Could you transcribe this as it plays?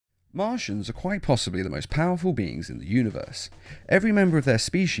Martians are quite possibly the most powerful beings in the universe. Every member of their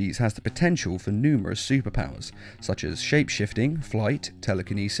species has the potential for numerous superpowers, such as shape-shifting, flight,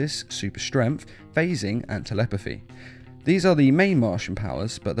 telekinesis, super strength, phasing, and telepathy. These are the main Martian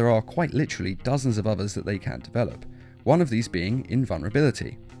powers, but there are quite literally dozens of others that they can develop, one of these being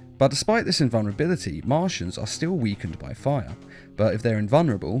invulnerability. But despite this invulnerability, Martians are still weakened by fire. But if they're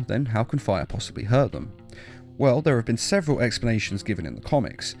invulnerable, then how can fire possibly hurt them? Well, there have been several explanations given in the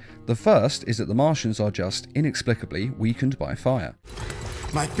comics. The first is that the Martians are just inexplicably weakened by fire.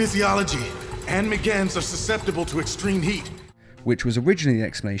 My physiology and McGann's are susceptible to extreme heat, which was originally the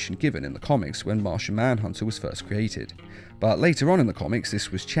explanation given in the comics when Martian Manhunter was first created. But later on in the comics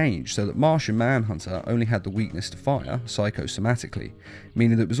this was changed so that Martian Manhunter only had the weakness to fire psychosomatically,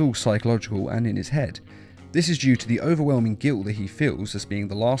 meaning that it was all psychological and in his head. This is due to the overwhelming guilt that he feels as being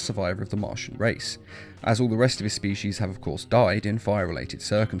the last survivor of the Martian race, as all the rest of his species have of course died in fire-related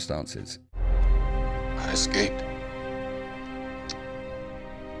circumstances. I escaped.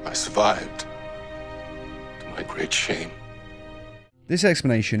 I survived, to my great shame. This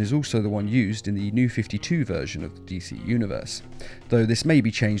explanation is also the one used in the New 52 version of the DC Universe, though this may be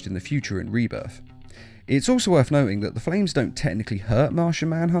changed in the future in Rebirth. It's also worth noting that the flames don't technically hurt Martian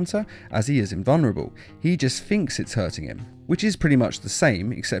Manhunter, as he is invulnerable, he just thinks it's hurting him, which is pretty much the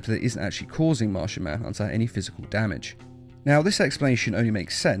same except that it isn't actually causing Martian Manhunter any physical damage. Now this explanation only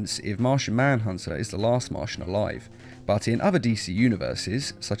makes sense if Martian Manhunter is the last Martian alive, but in other DC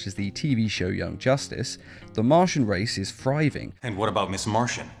universes, such as the TV show Young Justice, the Martian race is thriving. And what about Miss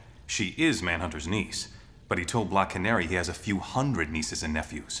Martian? She is Manhunter's niece, but he told Black Canary he has a few hundred nieces and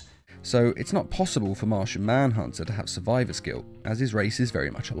nephews. So it's not possible for Martian Manhunter to have survivor's guilt, as his race is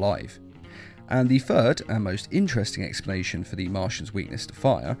very much alive. And the third and most interesting explanation for the Martian's weakness to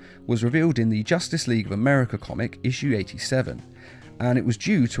fire was revealed in the Justice League of America comic issue 87, and it was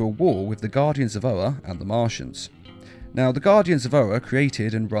due to a war with the Guardians of Oa and the Martians. Now, the Guardians of Oa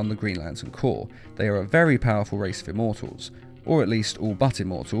created and run the Green Lantern Corps. They are a very powerful race of immortals, or at least all but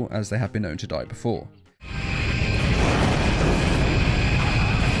immortal, as they have been known to die before.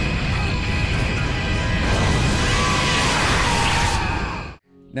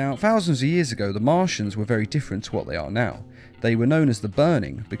 Now, thousands of years ago, the Martians were very different to what they are now. They were known as the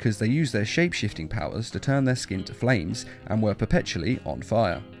Burning because they used their shape-shifting powers to turn their skin to flames and were perpetually on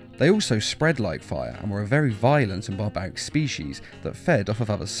fire. They also spread like fire and were a very violent and barbaric species that fed off of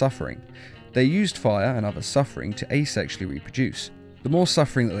others' suffering. They used fire and others' suffering to asexually reproduce. The more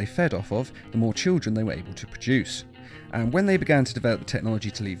suffering that they fed off of, the more children they were able to produce. And when they began to develop the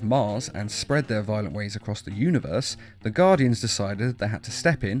technology to leave Mars and spread their violent ways across the universe, the Guardians decided they had to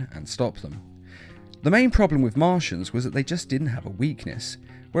step in and stop them. The main problem with Martians was that they just didn't have a weakness.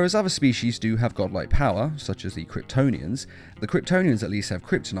 Whereas other species do have godlike power, such as the Kryptonians at least have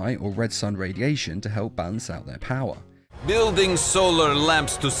kryptonite or red sun radiation to help balance out their power. Building solar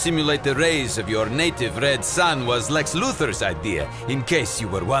lamps to simulate the rays of your native red sun was Lex Luthor's idea, in case you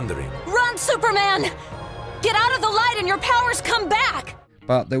were wondering. Run, Superman! Get out of the light and your powers come back!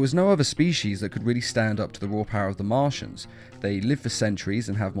 But there was no other species that could really stand up to the raw power of the Martians. They live for centuries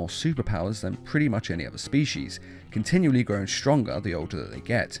and have more superpowers than pretty much any other species, continually growing stronger the older that they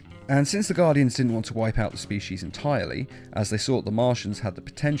get. And since the Guardians didn't want to wipe out the species entirely, as they thought the Martians had the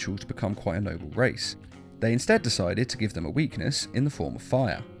potential to become quite a noble race, they instead decided to give them a weakness in the form of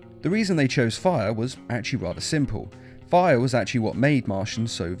fire. The reason they chose fire was actually rather simple. Fire was actually what made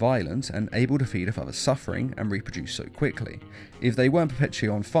Martians so violent and able to feed off others' suffering and reproduce so quickly. If they weren't perpetually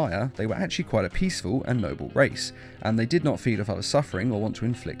on fire, they were actually quite a peaceful and noble race, and they did not feed off others' suffering or want to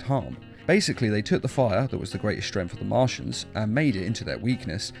inflict harm. Basically, they took the fire that was the greatest strength of the Martians and made it into their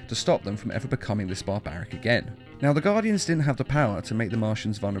weakness to stop them from ever becoming this barbaric again. Now, the Guardians didn't have the power to make the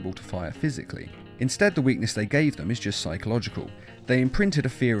Martians vulnerable to fire physically. Instead, the weakness they gave them is just psychological. They imprinted a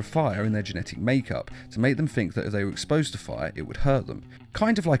fear of fire in their genetic makeup to make them think that if they were exposed to fire, it would hurt them,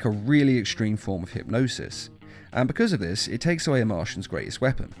 kind of like a really extreme form of hypnosis. And because of this, it takes away a Martian's greatest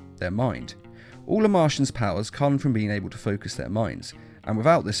weapon, their mind. All a Martian's powers come from being able to focus their minds, and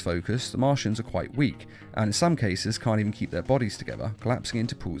without this focus, the Martians are quite weak, and in some cases can't even keep their bodies together, collapsing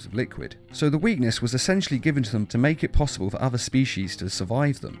into pools of liquid. So the weakness was essentially given to them to make it possible for other species to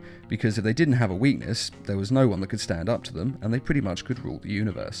survive them, because if they didn't have a weakness, there was no one that could stand up to them, and they pretty much could rule the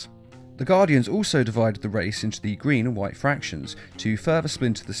universe. The Guardians also divided the race into the green and white fractions to further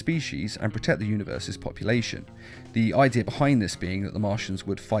splinter the species and protect the universe's population. The idea behind this being that the Martians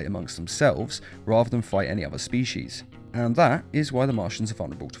would fight amongst themselves rather than fight any other species. And that is why the Martians are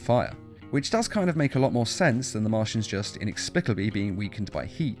vulnerable to fire. Which does kind of make a lot more sense than the Martians just inexplicably being weakened by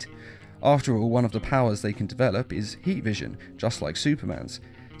heat. After all, one of the powers they can develop is heat vision, just like Superman's.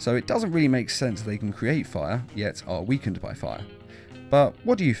 so it doesn't really make sense that they can create fire, yet are weakened by fire. But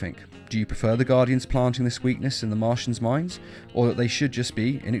what do you think? Do you prefer the Guardians planting this weakness in the Martians' minds, or that they should just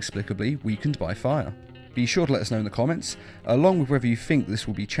be inexplicably weakened by fire? Be sure to let us know in the comments, along with whether you think this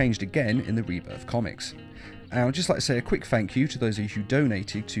will be changed again in the Rebirth comics. And I'd just like to say a quick thank you to those of you who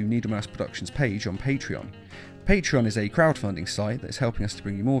donated to Needlemouse Productions page on Patreon. Patreon is a crowdfunding site that is helping us to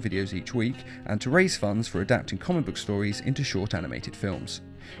bring you more videos each week and to raise funds for adapting comic book stories into short animated films.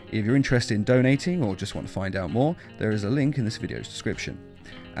 If you're interested in donating or just want to find out more, there is a link in this video's description.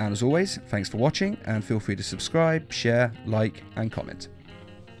 And as always, thanks for watching and feel free to subscribe, share, like and comment.